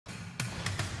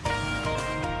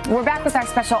We're back with our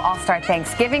special All-Star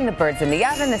Thanksgiving. The bird's in the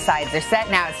oven, the sides are set.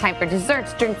 Now it's time for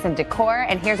desserts, drinks, and decor.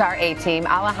 And here's our A-team: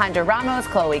 Alejandra Ramo,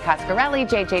 Chloe Coscarelli,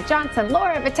 JJ Johnson,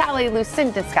 Laura Vitale,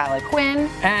 Lucinda Scala Quinn,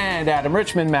 and Adam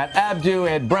Richmond, Matt Abdu,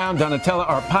 Ed Brown, Donatella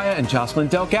Arpaia, and Jocelyn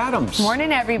Delk Adams.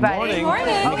 Morning, everybody.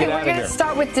 Morning. Okay, we're going to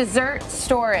start with dessert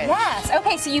storage. Yes.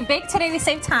 Okay, so you bake today to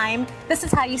save time. This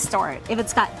is how you store it. If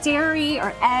it's got dairy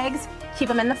or eggs, keep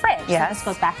them in the fridge. Yes. So this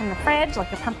goes back in the fridge,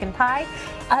 like a pumpkin pie.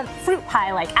 A fruit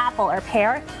pie, like apple or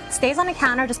pear, stays on the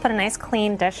counter. Just put a nice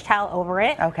clean dish towel over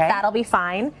it. Okay. That'll be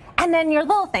fine. And then your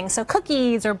little things, so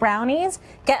cookies or brownies,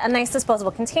 get a nice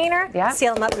disposable container,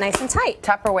 seal them up nice and tight.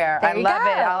 Tupperware. I love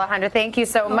it, Alejandra. Thank you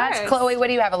so much. Chloe, what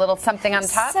do you have? A little something on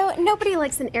top? So nobody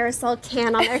likes an aerosol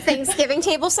can on their Thanksgiving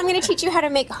table, so I'm going to teach you how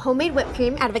to make homemade whipped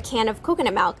cream out of a can of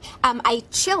coconut milk. I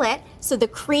chill it so the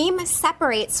cream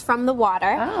separates from the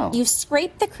water. Oh. You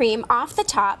scrape the cream off the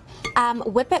top,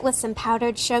 whip it with some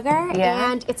powdered sugar,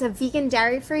 and it's a vegan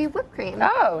dairy-free whipped cream.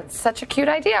 Oh, it's such a cute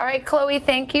idea. All right, Chloe,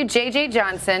 thank you. JJ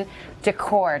Johnson,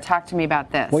 decor. Talk to me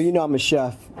about this. Well, you know I'm a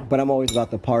chef, but I'm always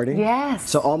about the party. Yes.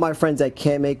 So all my friends that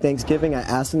can't make Thanksgiving, I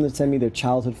ask them to send me their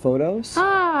childhood photos.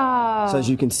 Oh. So as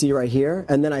you can see right here,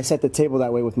 and then I set the table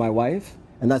that way with my wife.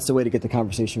 And that's the way to get the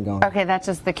conversation going. Okay, that's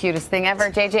just the cutest thing ever.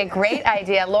 JJ, great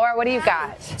idea. Laura, what do you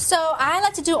got? So I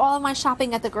like to do all of my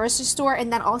shopping at the grocery store,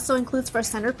 and that also includes for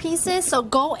centerpieces. So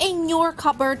go in your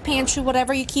cupboard, pantry,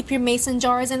 whatever you keep your mason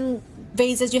jars and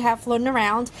vases you have floating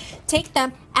around. Take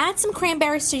them, add some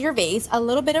cranberries to your vase, a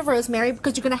little bit of rosemary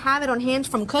because you're going to have it on hand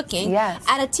from cooking. Yes.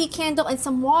 Add a tea candle and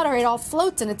some water. It all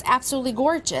floats and it's absolutely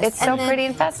gorgeous. It's so pretty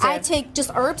and festive. I take just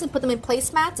herbs and put them in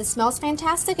placemats. It smells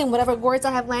fantastic, and whatever gourds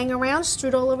I have laying around,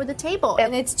 strewed all over the table.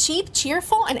 And it's cheap,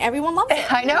 cheerful, and everyone loves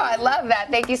it. I know, I love that.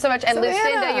 Thank you so much. And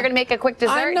Lucinda, you're going to make a quick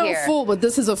dessert I'm no here. fool, but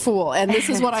this is a fool, and this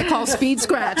is what I call speed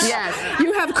scratch. Yes.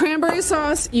 You have cranberry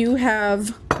sauce, you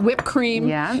have whipped cream,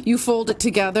 you fold it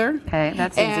together. Okay,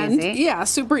 that seems easy. Yeah,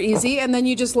 super easy, and then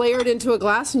you just layer it into a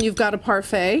glass, and you've got a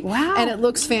parfait. Wow. And it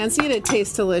looks fancy, and it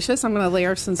tastes delicious. I'm going to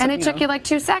layer some. And it took you like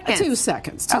 2 seconds. 2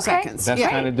 seconds. 2 seconds. That's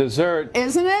kind of dessert.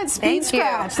 Isn't it? Speed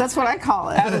scratch. That's what I call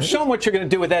it. Adam, show them what you're going to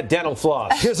do with that dental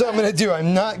floss. Here's what I'm going to do.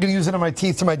 I'm not going to use it on my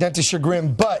teeth to my dentist's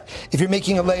chagrin, but if you're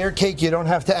making a layer cake, you don't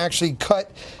have to actually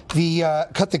cut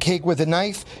the cake with a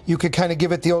knife. You could kind of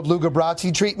give it the old Luca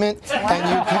Brasi treatment, and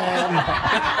you can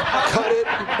cut it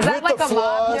with the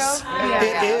floss.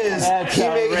 It is. He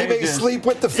may sleep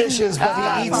with the fishes, but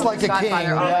he eats like a king.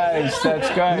 Nice, that's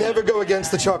good. Never go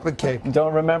against the chocolate cake.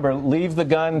 Don't remember, leave the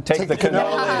gun, take the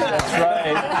cannoli. That's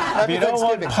right. If you don't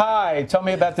want pie, tell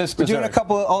me about this dessert. We're doing a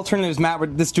couple of alternatives, Matt. We're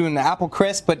just doing the apple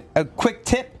crisp, but a quick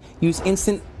tip, use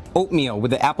instant oatmeal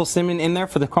with the apple cinnamon in there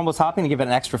for the crumble topping to give it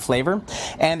an extra flavor.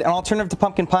 And an alternative to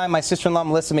pumpkin pie, my sister-in-law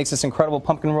Melissa makes this incredible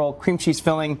pumpkin roll, cream cheese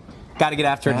filling. Got to get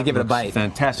after it to give it a bite.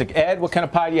 Fantastic. Ed, what kind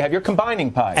of pie do you have? You're combining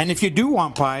pies. And if you do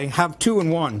want pie, have 2 in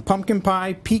 1. Pumpkin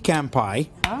pie, pecan pie.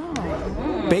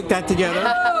 Oh. Bake that together.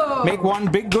 Oh. Make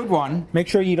one big good one. Make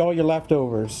sure you eat all your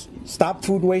leftovers.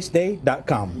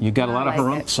 StopFoodWasteDay.com. You got a lot of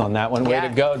harumphs on that one. Way to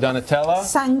go, Donatella.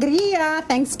 Sangria,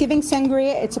 Thanksgiving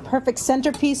sangria. It's a perfect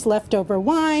centerpiece. Leftover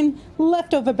wine,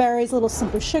 leftover berries, a little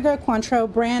simple sugar,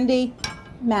 Cointreau brandy.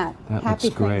 Matt, that happy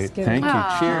looks great. Thanksgiving.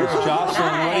 Thank you. Cheers.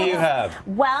 Jocelyn, what do you have?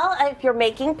 Well, if you're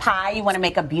making pie, you want to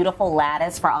make a beautiful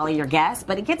lattice for all of your guests,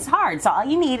 but it gets hard. So all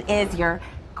you need is your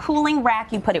cooling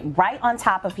rack. You put it right on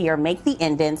top of here, make the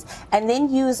indents, and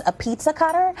then use a pizza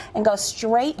cutter and go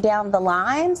straight down the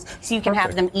lines so you can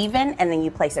have them even, and then you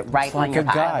place it right on your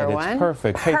pie. It's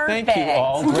perfect. Hey, thank you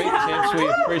all. Great tips. We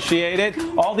appreciate it.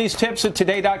 All these tips at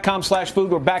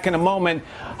today.com/food. We're back in a moment.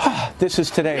 This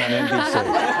is Today on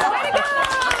NBC.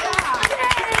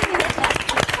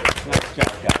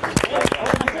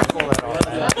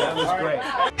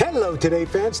 Hello, Today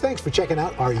fans. Thanks for checking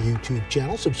out our YouTube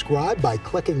channel. Subscribe by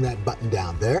clicking that button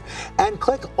down there and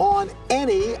click on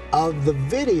any of the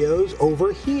videos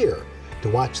over here to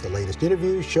watch the latest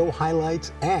interviews, show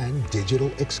highlights, and digital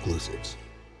exclusives.